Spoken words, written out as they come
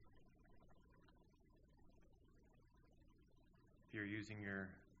you're using your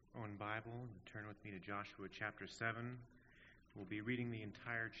own Bible, turn with me to Joshua chapter 7. We'll be reading the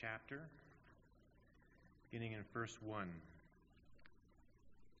entire chapter, beginning in verse 1.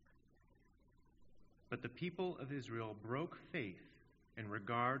 But the people of Israel broke faith in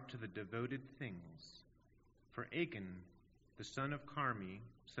regard to the devoted things. For Achan, the son of Carmi,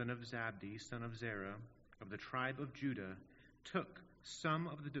 son of Zabdi, son of Zerah, of the tribe of Judah, took some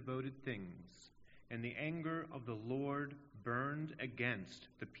of the devoted things, and the anger of the Lord burned against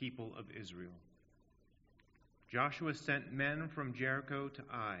the people of Israel. Joshua sent men from Jericho to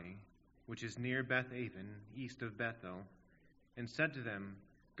Ai, which is near Beth-aven, east of Bethel, and said to them,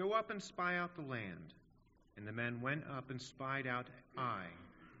 "Go up and spy out the land." And the men went up and spied out Ai.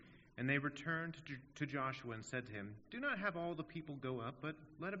 And they returned to Joshua and said to him, "Do not have all the people go up, but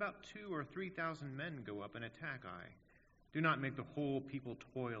let about 2,000 or 3,000 men go up and attack Ai. Do not make the whole people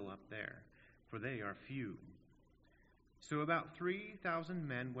toil up there, for they are few." So about 3,000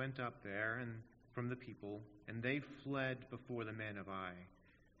 men went up there and from the people, and they fled before the men of Ai.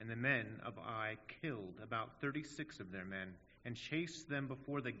 And the men of Ai killed about 36 of their men, and chased them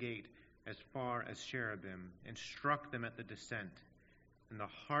before the gate as far as Cherubim, and struck them at the descent. And the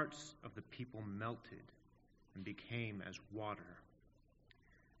hearts of the people melted and became as water.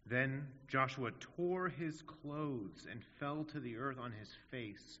 Then Joshua tore his clothes and fell to the earth on his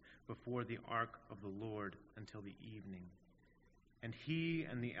face before the ark of the Lord until the evening. And he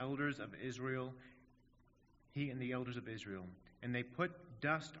and the elders of Israel, and they put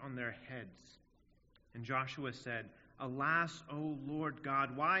dust on their heads. And Joshua said, "Alas, O Lord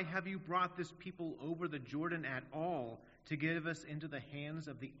God, why have you brought this people over the Jordan at all, to give us into the hands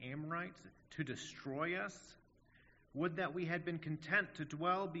of the Amorites, to destroy us? Would that we had been content to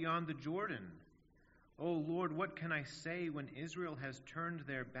dwell beyond the Jordan. O Lord, what can I say when Israel has turned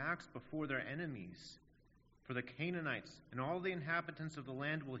their backs before their enemies? For the Canaanites and all the inhabitants of the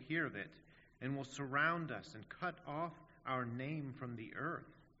land will hear of it, and will surround us and cut off our name from the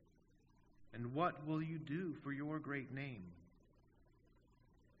earth. And what will you do for your great name?"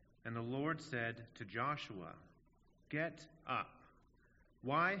 And the Lord said to Joshua, "Get up.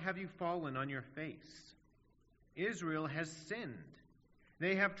 Why have you fallen on your face? Israel has sinned.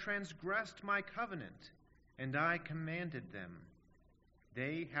 They have transgressed my covenant, and I commanded them.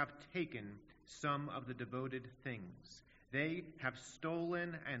 They have taken some of the devoted things. They have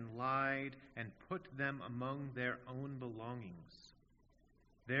stolen and lied and put them among their own belongings.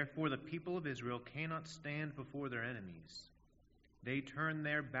 Therefore the people of Israel cannot stand before their enemies. They turn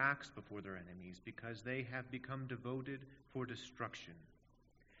their backs before their enemies, because they have become devoted for destruction.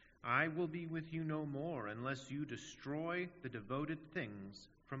 I will be with you no more unless you destroy the devoted things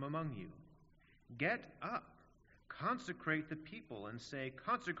from among you. Get up, consecrate the people, and say,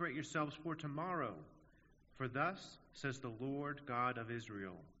 'Consecrate yourselves for tomorrow.' For thus says the Lord God of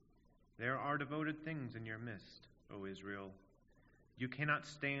Israel, there are devoted things in your midst, O Israel. You cannot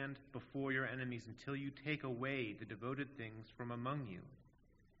stand before your enemies until you take away the devoted things from among you.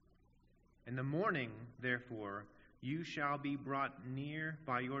 In the morning, therefore, you shall be brought near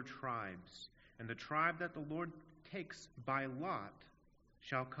by your tribes, and the tribe that the Lord takes by lot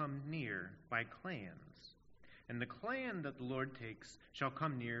shall come near by clans, and the clan that the Lord takes shall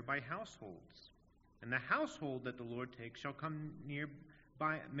come near by households, and the household that the Lord takes shall come near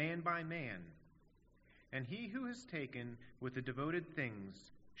by man, and he who is taken with the devoted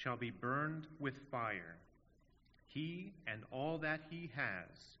things shall be burned with fire, he and all that he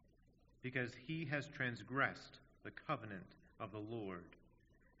has, because he has transgressed the covenant of the Lord,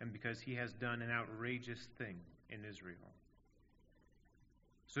 and because he has done an outrageous thing in Israel."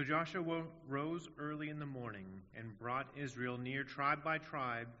 So Joshua rose early in the morning and brought Israel near tribe by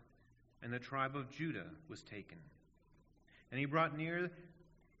tribe, and the tribe of Judah was taken. And he brought near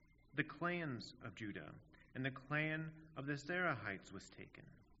the clans of Judah, and the clan of the Zerahites was taken.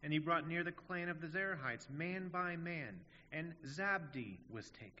 And he brought near the clan of the Zerahites man by man, and Zabdi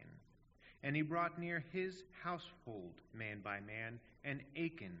was taken. And he brought near his household man by man, and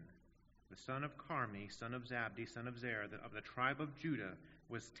Achan, the son of Carmi, son of Zabdi, son of Zerah, of the tribe of Judah,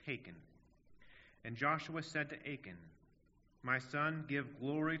 was taken. And Joshua said to Achan, "My son, give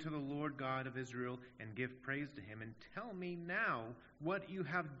glory to the Lord God of Israel, and give praise to him, and tell me now what you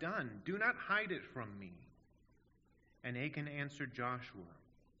have done. Do not hide it from me." And Achan answered Joshua,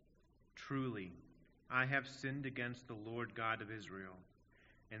 "Truly, I have sinned against the Lord God of Israel,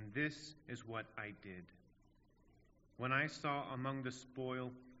 and this is what I did. When I saw among the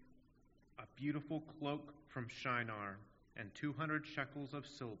spoil a beautiful cloak from Shinar, and 200 shekels of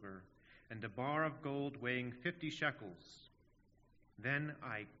silver, and a bar of gold weighing 50 shekels, then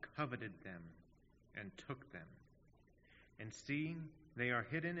I coveted them and took them. And see, they are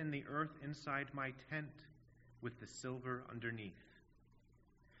hidden in the earth inside my tent, with the silver underneath."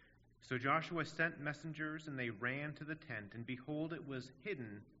 So Joshua sent messengers, and they ran to the tent, and behold, it was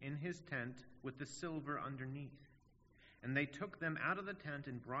hidden in his tent with the silver underneath. And they took them out of the tent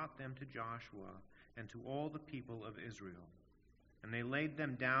and brought them to Joshua and to all the people of Israel. And they laid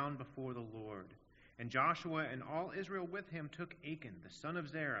them down before the Lord. And Joshua and all Israel with him took Achan, the son of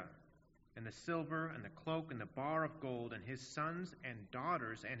Zerah, and the silver and the cloak and the bar of gold, and his sons and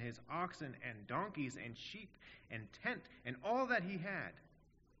daughters, and his oxen and donkeys and sheep and tent, and all that he had.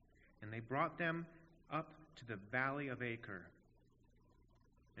 And they brought them up to the valley of Achan.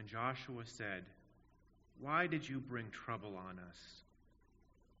 And Joshua said, "Why did you bring trouble on us?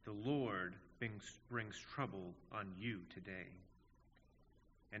 The Lord brings trouble on you today."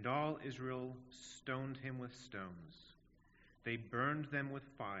 And all Israel stoned him with stones. They burned them with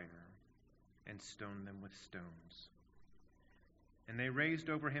fire and stoned them with stones. And they raised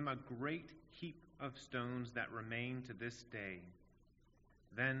over him a great heap of stones that remain to this day.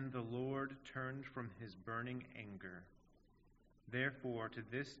 Then the Lord turned from his burning anger. Therefore, to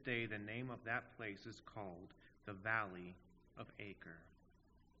this day, the name of that place is called the Valley of Achan.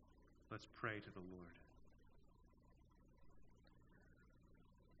 Let's pray to the Lord.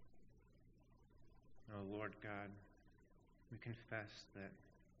 Oh, Lord God, we confess that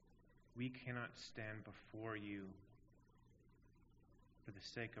we cannot stand before you for the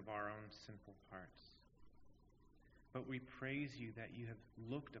sake of our own sinful hearts. But we praise you that you have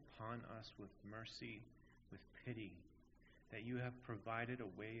looked upon us with mercy, with pity, that you have provided a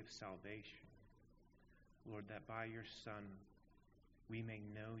way of salvation. Lord, that by your Son we may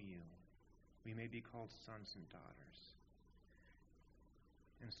know you. We may be called sons and daughters.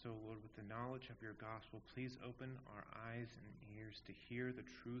 And so, Lord, with the knowledge of your gospel, please open our eyes and ears to hear the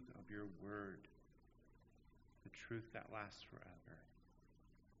truth of your word, the truth that lasts forever.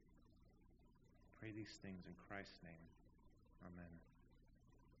 Pray these things in Christ's name. Amen.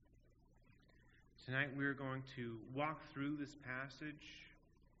 Tonight we're going to walk through this passage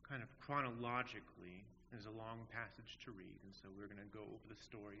kind of chronologically. There's a long passage to read, and so we're going to go over the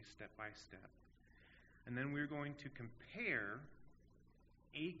story step by step. And then we're going to compare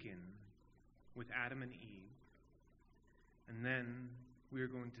Achan with Adam and Eve. And then we're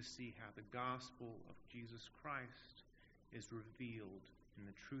going to see how the gospel of Jesus Christ is revealed, and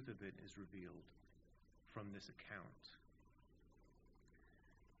the truth of it is revealed from this account.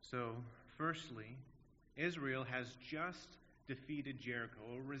 So, firstly, Israel has just defeated Jericho,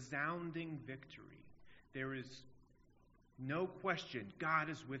 a resounding victory. There is no question God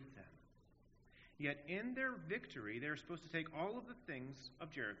is with them. Yet in their victory, they're supposed to take all of the things of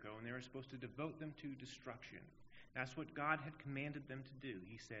Jericho and they're supposed to devote them to destruction. That's what God had commanded them to do.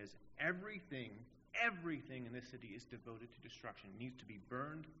 He says everything in this city is devoted to destruction. It needs to be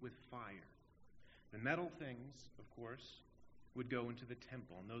burned with fire. The metal things, of course, would go into the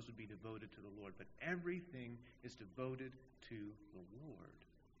temple, and those would be devoted to the Lord. But everything is devoted to the Lord.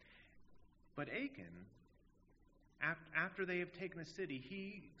 But Achan, after they have taken the city,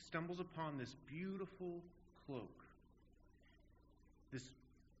 he stumbles upon this beautiful cloak, this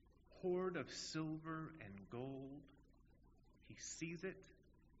hoard of silver and gold. He sees it,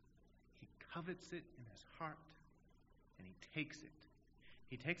 he covets it in his heart, and he takes it.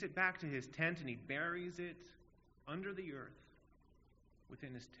 He takes it back to his tent and he buries it under the earth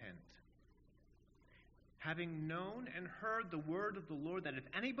within his tent. Having known and heard the word of the Lord that if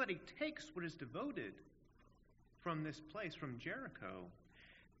anybody takes what is devoted from this place, from Jericho,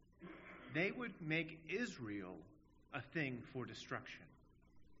 they would make Israel a thing for destruction.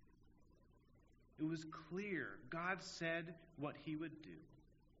 It was clear. God said what he would do.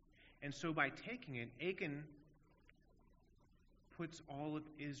 And so by taking it, Achan puts all of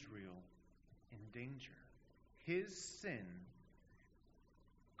Israel in danger. His sin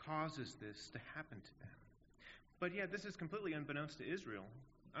causes this to happen to them. But yet this is completely unbeknownst to Israel.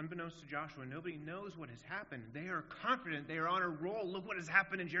 Unbeknownst to Joshua, nobody knows what has happened. They are confident. They are on a roll. Look what has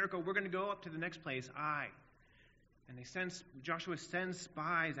happened in Jericho. We're going to go up to the next place. And Joshua sends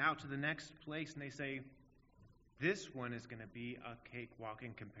spies out to the next place, and they say, this one is going to be a cakewalk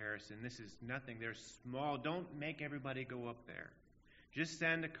in comparison. This is nothing. They're small. Don't make everybody go up there. Just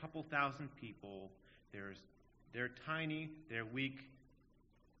send a couple thousand people. They're tiny. They're weak.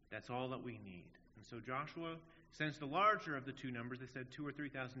 That's all that we need. And so Joshua sends the larger of the two numbers. They said 2,000 or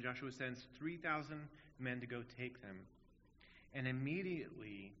 3,000. Joshua sends 3,000 men to go take them. And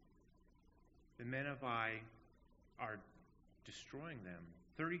immediately, the men of Ai are destroying them.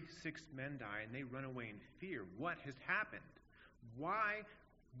 36 men die, and they run away in fear. What has happened? Why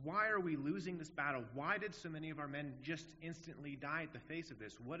Why are we losing this battle? Why did so many of our men just instantly die at the face of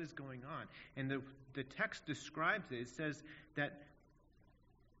this? What is going on? And the text describes it. It says that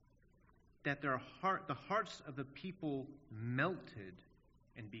the hearts of the people melted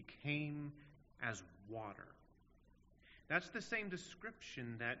and became as water. That's the same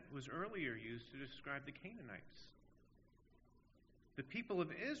description that was earlier used to describe the Canaanites. The people of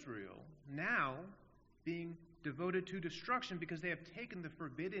Israel, now being devoted to destruction because they have taken the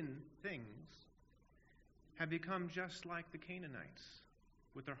forbidden things, have become just like the Canaanites,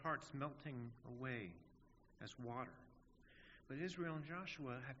 with their hearts melting away as water. But Israel and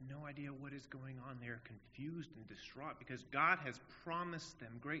Joshua have no idea what is going on. They are confused and distraught because God has promised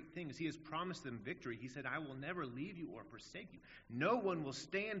them great things. He has promised them victory. He said, I will never leave you or forsake you. No one will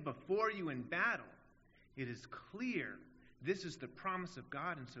stand before you in battle. It is clear this is the promise of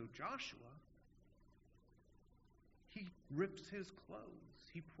God. And so Joshua, he rips his clothes.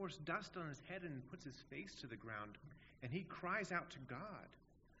 He pours dust on his head and puts his face to the ground. And he cries out to God,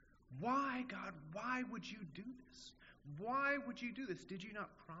 why, God, why would you do this? Why would you do this? Did you not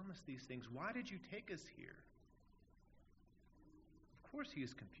promise these things? Why did you take us here? Of course he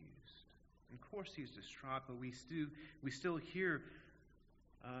is confused. Of course he is distraught, but we still hear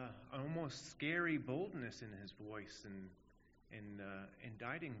an almost scary boldness in his voice and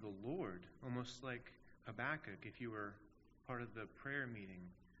indicting the Lord, almost like Habakkuk, if you were part of the prayer meeting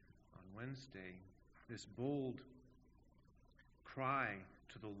on Wednesday, this bold cry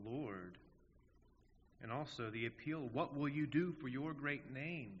to the Lord. And also the appeal, what will you do for your great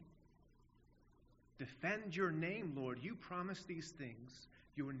name? Defend your name, Lord. You promised these things.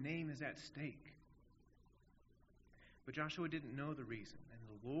 Your name is at stake. But Joshua didn't know the reason, and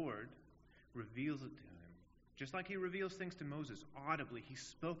the Lord reveals it to him. Just like he reveals things to Moses audibly, he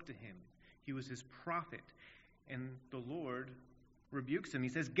spoke to him. He was his prophet. And the Lord rebukes him. He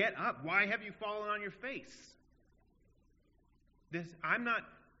says, get up. Why have you fallen on your face? I'm not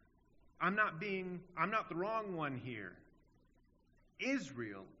the wrong one here.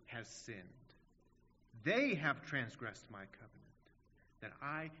 Israel has sinned. They have transgressed my covenant that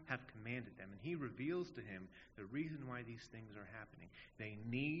I have commanded them. And he reveals to him the reason why these things are happening. They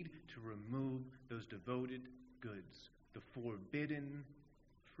need to remove those devoted goods, the forbidden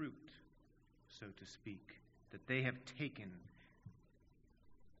fruit, so to speak, that they have taken.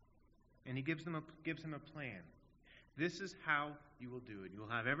 And he gives them a plan. This is how you will do it. You will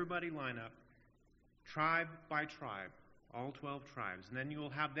have everybody line up, tribe by tribe, all 12 tribes. And then you will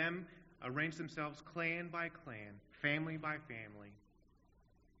have them arrange themselves clan by clan, family by family.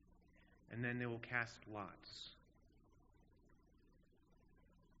 And then they will cast lots.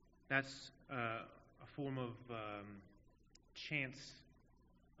 That's a form of chance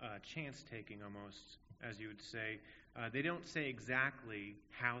taking almost, as you would say. They don't say exactly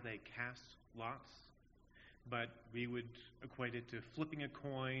how they cast lots, but we would equate it to flipping a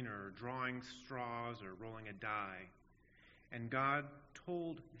coin or drawing straws or rolling a die. And God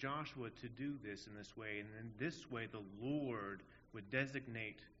told Joshua to do this in this way, and in this way the Lord would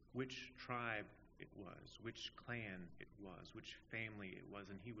designate which tribe it was, which clan it was, which family it was,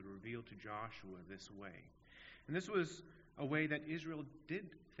 and he would reveal to Joshua this way. And this was a way that Israel did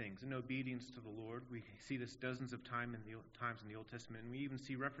things in obedience to the Lord. We see this dozens of times in the Old Testament, and we even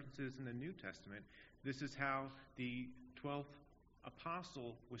see references in the New Testament. This is how the 12th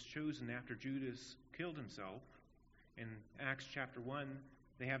apostle was chosen after Judas killed himself. In Acts chapter 1,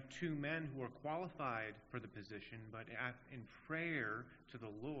 they have two men who are qualified for the position, but in prayer to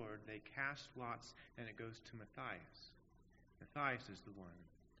the Lord, they cast lots, and it goes to Matthias. Matthias is the one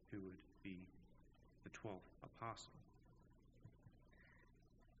who would be the 12th apostle.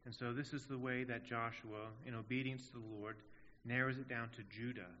 And so this is the way that Joshua, in obedience to the Lord, narrows it down to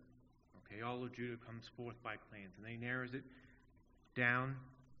Judah. Okay, all of Judah comes forth by clans, and he narrows it down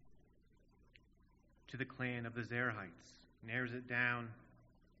to the clan of the Zerahites, narrows it down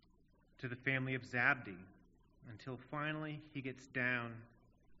to the family of Zabdi, until finally he gets down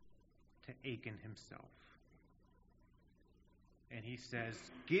to Achan himself. And he says,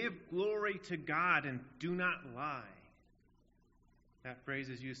 give glory to God and do not lie. That phrase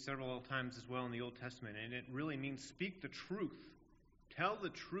is used several times as well in the Old Testament, and it really means speak the truth. Tell the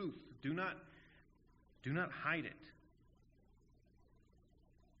truth. Do not hide it.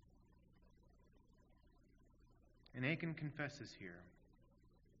 And Achan confesses here.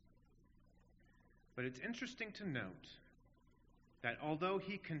 But it's interesting to note that although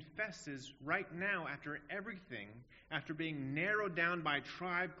he confesses right now after everything, after being narrowed down by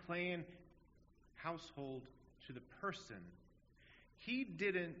tribe, clan, household to the person, he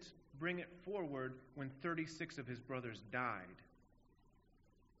didn't bring it forward when 36 of his brothers died.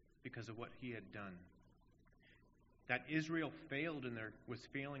 because of what he had done. That Israel was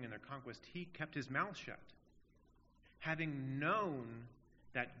failing in their conquest, he kept his mouth shut, having known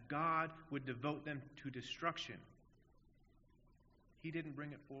that God would devote them to destruction. He didn't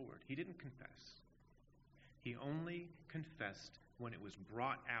bring it forward. He didn't confess. He only confessed when it was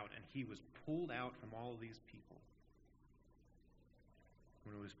brought out and he was pulled out from all of these people.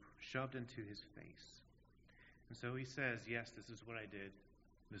 When it was shoved into his face. And so he says, yes, this is what I did.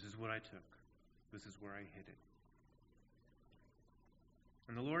 This is what I took. This is where I hid it.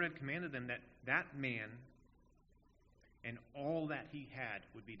 And the Lord had commanded them that that man and all that he had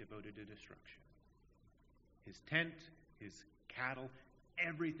would be devoted to destruction. His tent, his cattle,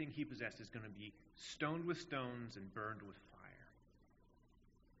 everything he possessed is going to be stoned with stones and burned with fire.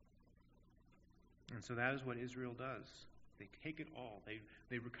 And so that is what Israel does. They take it all.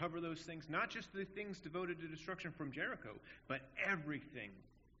 They recover those things, not just the things devoted to destruction from Jericho, but everything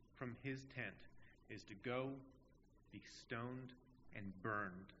from his tent is to go, be stoned, and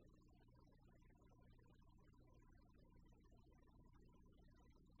burned.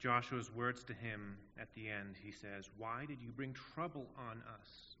 Joshua's words to him at the end, he says, "Why did you bring trouble on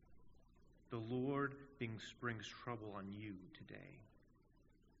us? The Lord brings trouble on you today."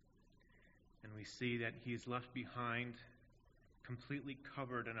 And we see that he is left behind completely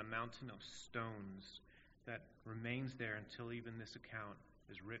covered in a mountain of stones that remains there until even this account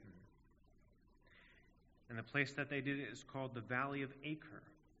is written. And the place that they did it is called the Valley of Achan,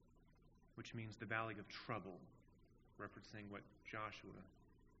 which means the Valley of Trouble, referencing what Joshua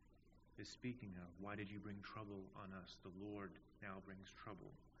is speaking of. Why did you bring trouble on us? The Lord now brings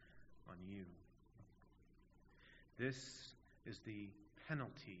trouble on you. This is the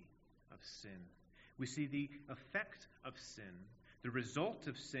penalty of sin. We see the effect of sin, the result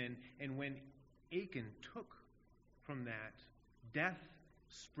of sin, and when Achan took from that, death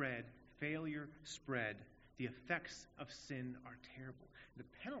spread, failure spread, the effects of sin are terrible. The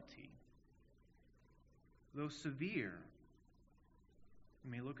penalty, though severe,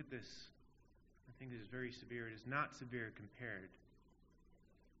 you may look at this, I think it is very severe. It is not severe compared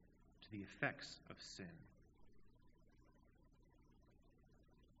to the effects of sin.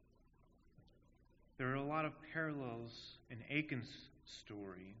 There are a lot of parallels in Achan's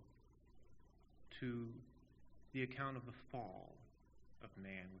story to the account of the fall of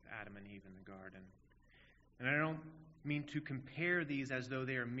man with Adam and Eve in the garden. And I don't mean to compare these as though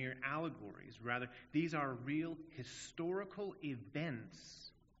they are mere allegories. Rather, these are real historical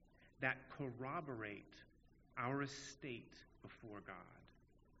events that corroborate our estate before God.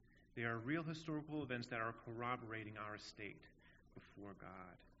 They are real historical events that are corroborating our estate before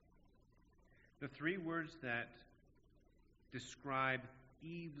God. The three words that describe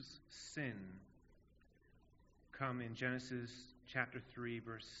Eve's sin come in Genesis chapter 3,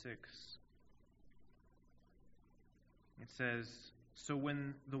 verse 6. It says, "So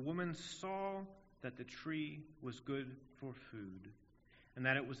when the woman saw that the tree was good for food, and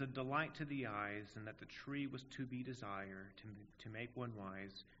that it was a delight to the eyes, and that the tree was to be desired, to make one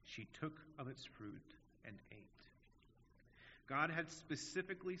wise, she took of its fruit and ate." God had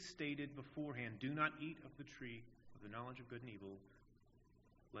specifically stated beforehand, do not eat of the tree of the knowledge of good and evil,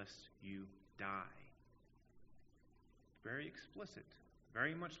 lest you die. Very explicit,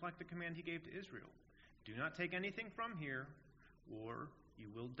 very much like the command he gave to Israel. Do not take anything from here, or you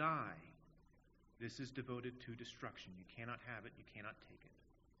will die. This is devoted to destruction. You cannot have it, you cannot take it.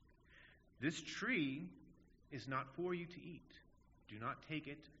 This tree is not for you to eat. Do not take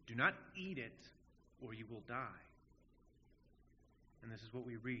it, do not eat it, or you will die. And this is what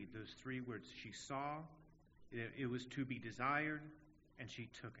we read, those three words. She saw, it was to be desired, and she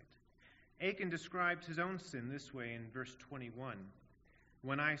took it. Achan describes his own sin this way in verse 21.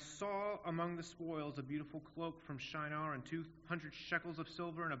 "When I saw among the spoils a beautiful cloak from Shinar and 200 shekels of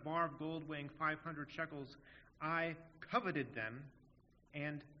silver and a bar of gold weighing 500 shekels, I coveted them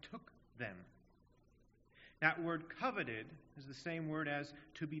and took them." That word coveted is the same word as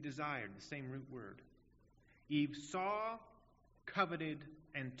to be desired, the same root word. Eve saw, coveted,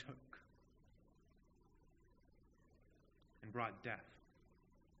 and took, and brought death,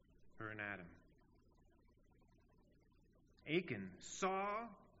 her and Adam. Achan saw,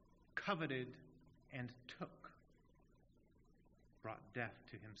 coveted, and took, brought death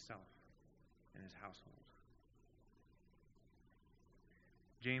to himself and his household.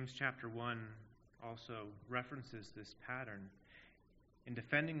 James chapter 1 also references this pattern. In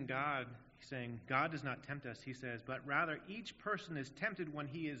defending God, he's saying, God does not tempt us, he says, but rather each person is tempted when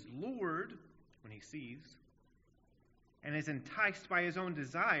he is lured, when he sees, and is enticed by his own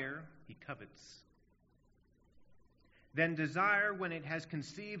desire, he covets. Then desire, when it has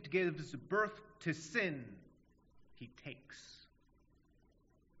conceived, gives birth to sin. He takes.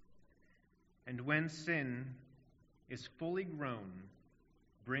 And when sin is fully grown,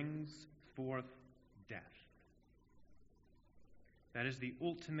 brings forth death. That is the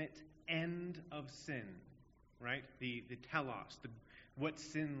ultimate end of sin, right? The telos, what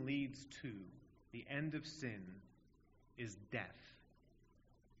sin leads to. The end of sin is death.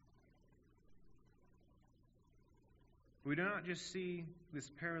 We do not just see this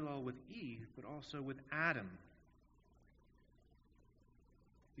parallel with Eve, but also with Adam.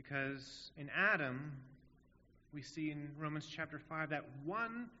 Because in Adam, we see in Romans chapter 5 that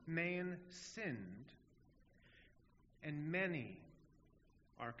one man sinned and many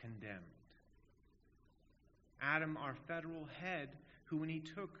are condemned. Adam, our federal head, who when he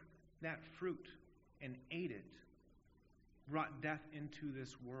took that fruit and ate it, brought death into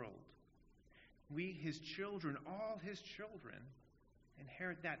this world. We, his children, all his children,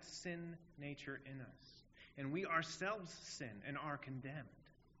 inherit that sin nature in us. And we ourselves sin and are condemned.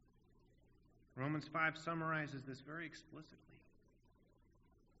 Romans 5 summarizes this very explicitly.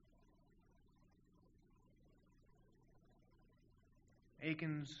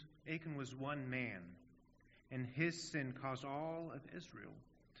 Achan was one man, and his sin caused all of Israel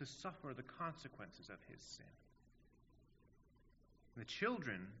to suffer the consequences of his sin. The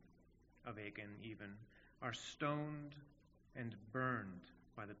children of Achan even are stoned and burned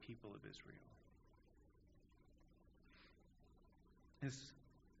by the people of Israel. This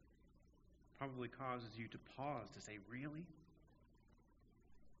probably causes you to pause to say, really?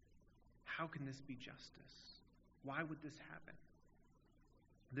 How can this be justice? Why would this happen?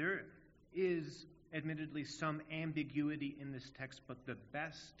 There is admittedly some ambiguity in this text, but the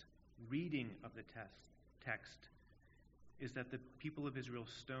best reading of the text is that the people of Israel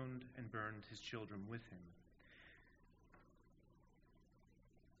stoned and burned his children with him.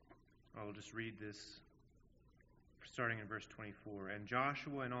 I'll just read this starting in verse 24. And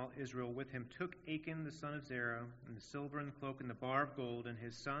Joshua and all Israel with him took Achan the son of Zerah, and the silver and the cloak and the bar of gold, and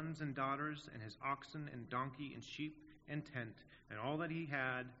his sons and daughters, and his oxen and donkey and sheep and tent, and all that he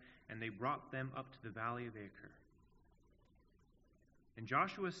had, and they brought them up to the valley of Achan. And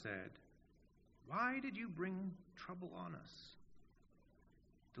Joshua said, "Why did you bring trouble on us?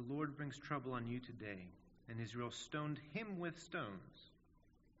 The Lord brings trouble on you today." And Israel stoned him with stones.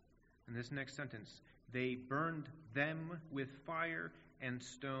 And this next sentence, they burned them with fire and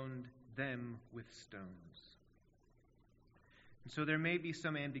stoned them with stones. And so there may be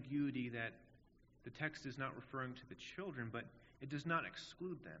some ambiguity that the text is not referring to the children, but it does not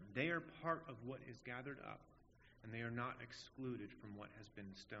exclude them. They are part of what is gathered up, and they are not excluded from what has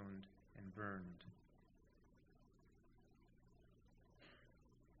been stoned and burned.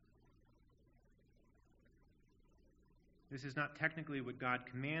 This is not technically what God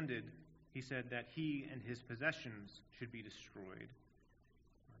commanded. He said that he and his possessions should be destroyed,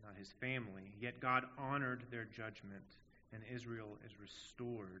 not his family. Yet God honored their judgment, and Israel is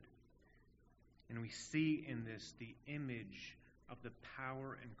restored. And we see in this the image of the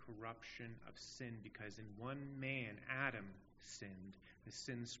power and corruption of sin, because in one man, Adam, sinned. The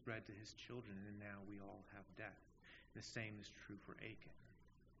sin spread to his children, and now we all have death. The same is true for Achan.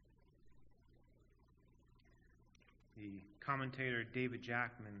 The commentator David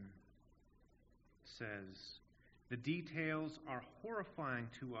Jackman says, "The details are horrifying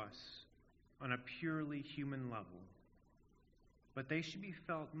to us on a purely human level, but they should be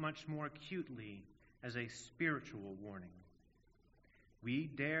felt much more acutely as a spiritual warning. We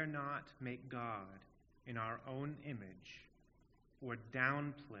dare not make God in our own image or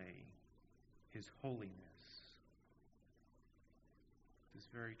downplay his holiness." This is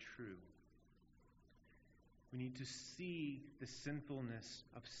very true. We need to see the sinfulness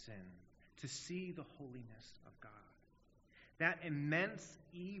of sin, to see the holiness of God. That immense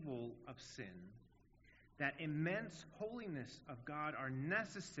evil of sin, that immense holiness of God are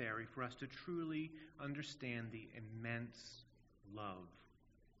necessary for us to truly understand the immense love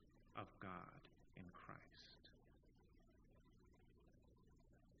of God in Christ.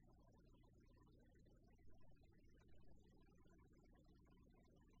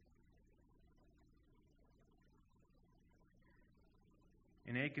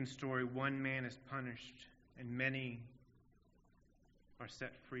 In Achan's story, one man is punished, and many are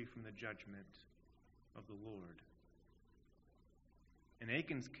set free from the judgment of the Lord. In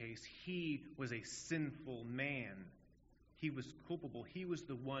Achan's case, he was a sinful man. He was culpable. He was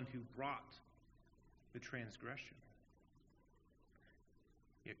the one who brought the transgression.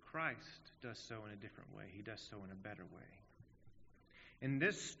 Yet Christ does so in a different way. He does so in a better way. In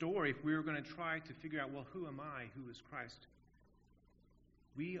this story, if we were going to try to figure out, well, who am I? Who is Christ?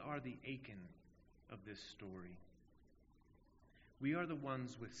 We are the Achan of this story. We are the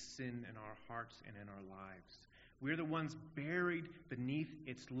ones with sin in our hearts and in our lives. We are the ones buried beneath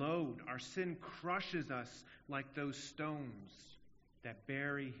its load. Our sin crushes us like those stones that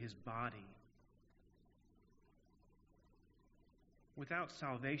bury his body. Without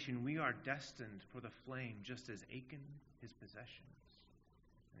salvation, we are destined for the flame, just as Achan, his possessions,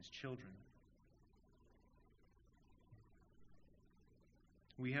 and his children.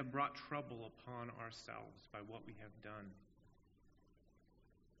 We have brought trouble upon ourselves by what we have done.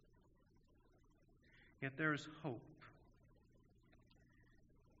 Yet there is hope.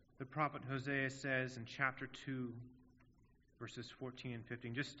 The prophet Hosea says in chapter 2, verses 14 and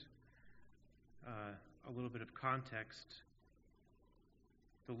 15, just a little bit of context.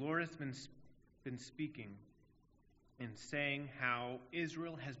 The Lord has been speaking and saying how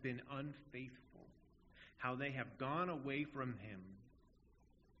Israel has been unfaithful, how they have gone away from him,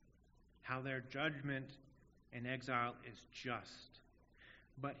 how their judgment and exile is just.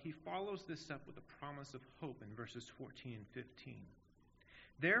 But he follows this up with a promise of hope in verses 14 and 15.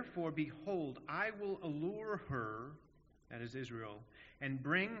 Therefore, behold, I will allure her, that is Israel, and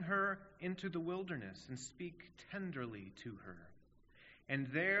bring her into the wilderness and speak tenderly to her. And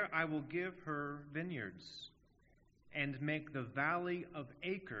there I will give her vineyards and make the valley of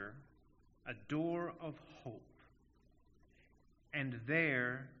Achan a door of hope. And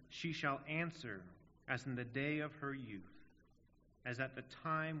there she shall answer as in the day of her youth, as at the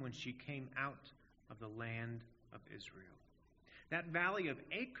time when she came out of the land of Israel. That valley of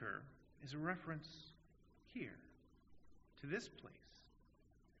Achan is a reference here to this place.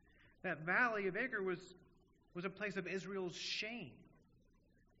 That valley of Achan was a place of Israel's shame.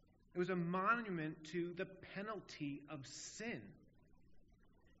 It was a monument to the penalty of sin,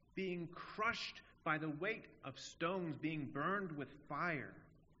 being crushed by the weight of stones, being burned with fire.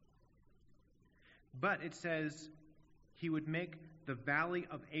 But it says he would make the valley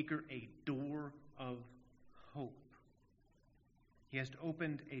of Achan a door of hope. He has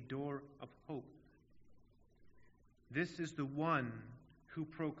opened a door of hope. This is the one who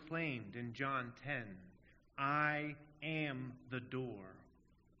proclaimed in John 10, I am the door.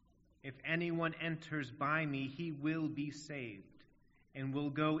 If anyone enters by me, he will be saved, and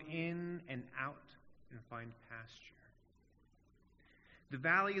will go in and out and find pasture. The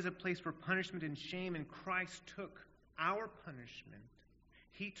valley is a place for punishment and shame, and Christ took our punishment.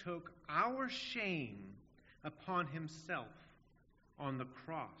 He took our shame upon himself on the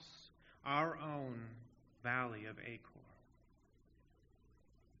cross, our own valley of Achan.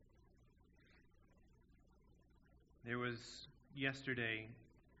 There was yesterday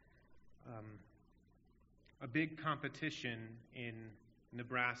a big competition in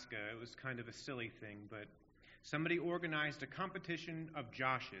Nebraska. It was kind of a silly thing, but somebody organized a competition of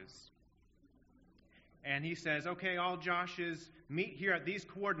Joshes. And he says, okay, all Joshes meet here at these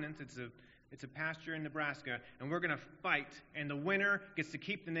coordinates. It's a pasture in Nebraska, and we're going to fight, and the winner gets to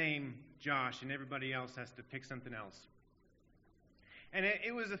keep the name Josh, and everybody else has to pick something else. And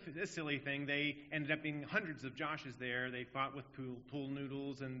it was a silly thing. They ended up being hundreds of Joshes there. They fought with pool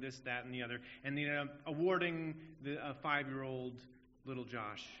noodles and this, that, and the other. And they ended up awarding a 5-year-old little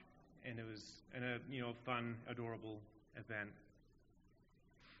Josh. And it was a fun, adorable event.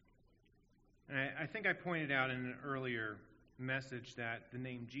 And I think I pointed out in an earlier message that the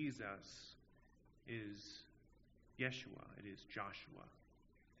name Jesus is Yeshua. It is Joshua.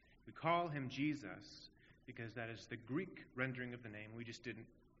 We call him Jesus because that is the Greek rendering of the name. We just didn't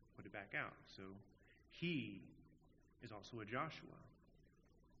put it back out. So he is also a Joshua.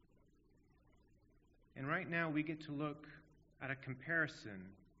 And right now we get to look at a comparison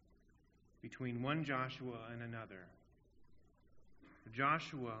between one Joshua and another.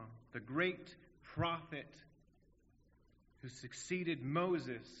 Joshua, the great prophet who succeeded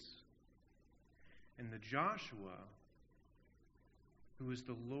Moses, and the Joshua who is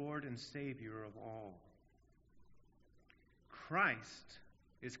the Lord and Savior of all. Christ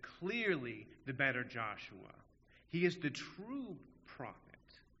is clearly the better Joshua. He is the true prophet,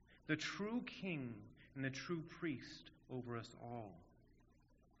 the true king, and the true priest over us all.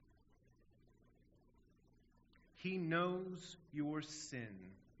 He knows your sin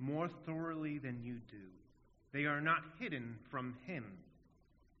more thoroughly than you do. They are not hidden from him.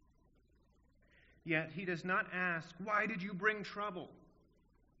 Yet he does not ask, why did you bring trouble?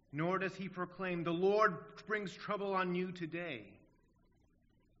 Nor does he proclaim, the Lord brings trouble on you today.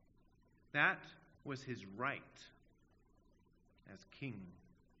 That was his right as king.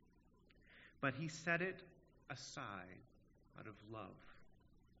 But he set it aside out of love.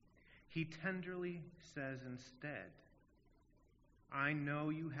 He tenderly says instead, I know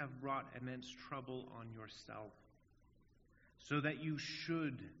you have brought immense trouble on yourself, so that you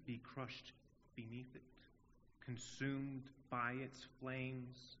should be crushed beneath it, consumed by its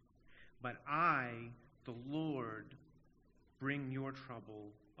flames. But I, the Lord, bring your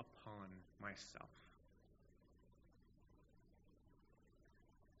trouble upon myself.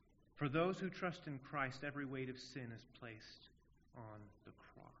 For those who trust in Christ, every weight of sin is placed on the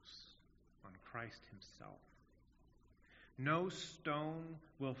cross, on Christ himself. No stone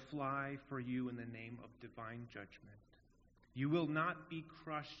will fly for you in the name of divine judgment. You will not be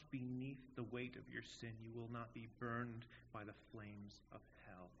crushed beneath the weight of your sin. You will not be burned by the flames of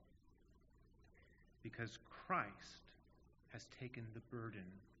hell. Because Christ has taken the burden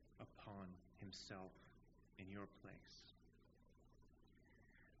upon himself in your place.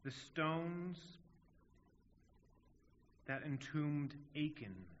 The stones that entombed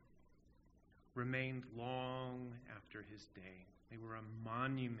Achan remained long after his day. They were a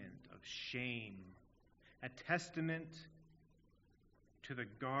monument of shame, a testament to the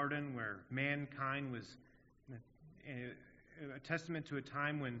garden where mankind was, a testament to a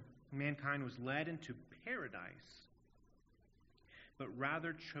time when mankind was led into paradise, but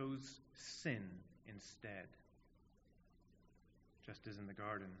rather chose sin instead, just as in the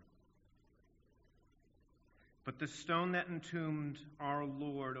garden. But the stone that entombed our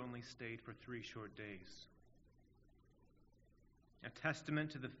Lord only stayed for 3 short days. A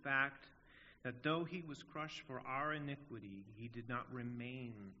testament to the fact that though he was crushed for our iniquity, he did not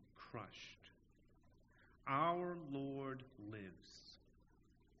remain crushed. Our Lord lives,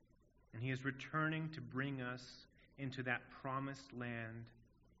 and he is returning to bring us into that promised land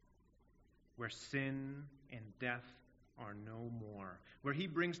where sin and death are no more, where he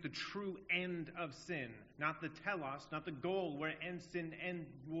brings the true end of sin, not the telos, not the goal where sin end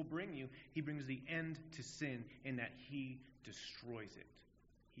will bring you. He brings the end to sin in that he destroys it.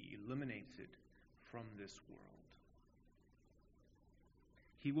 He eliminates it from this world.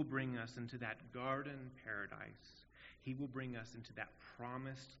 He will bring us into that garden paradise. He will bring us into that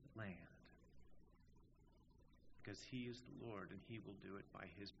promised land, because he is the Lord, and he will do it by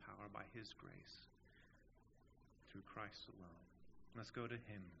his power, by his grace, through Christ alone. Let's go to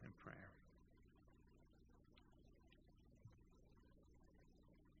him in prayer.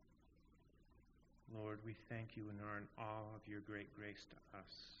 Lord, we thank you and are in awe of your great grace to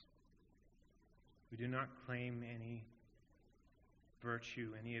us. We do not claim any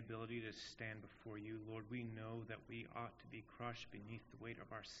virtue, any ability to stand before you. Lord, we know that we ought to be crushed beneath the weight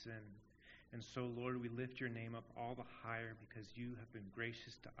of our sin. And so, Lord, we lift your name up all the higher because you have been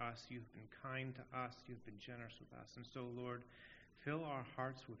gracious to us. You have been kind to us. You have been generous with us. And so, Lord, fill our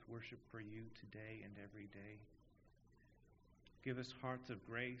hearts with worship for you today and every day. Give us hearts of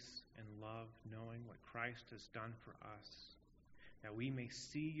grace and love, knowing what Christ has done for us, that we may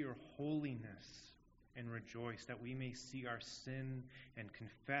see your holiness and rejoice, that we may see our sin and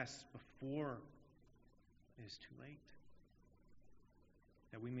confess before it is too late,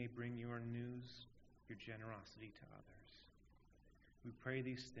 that we may bring your news, your generosity to others. We pray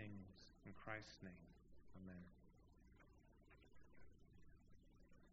these things in Christ's name. Amen.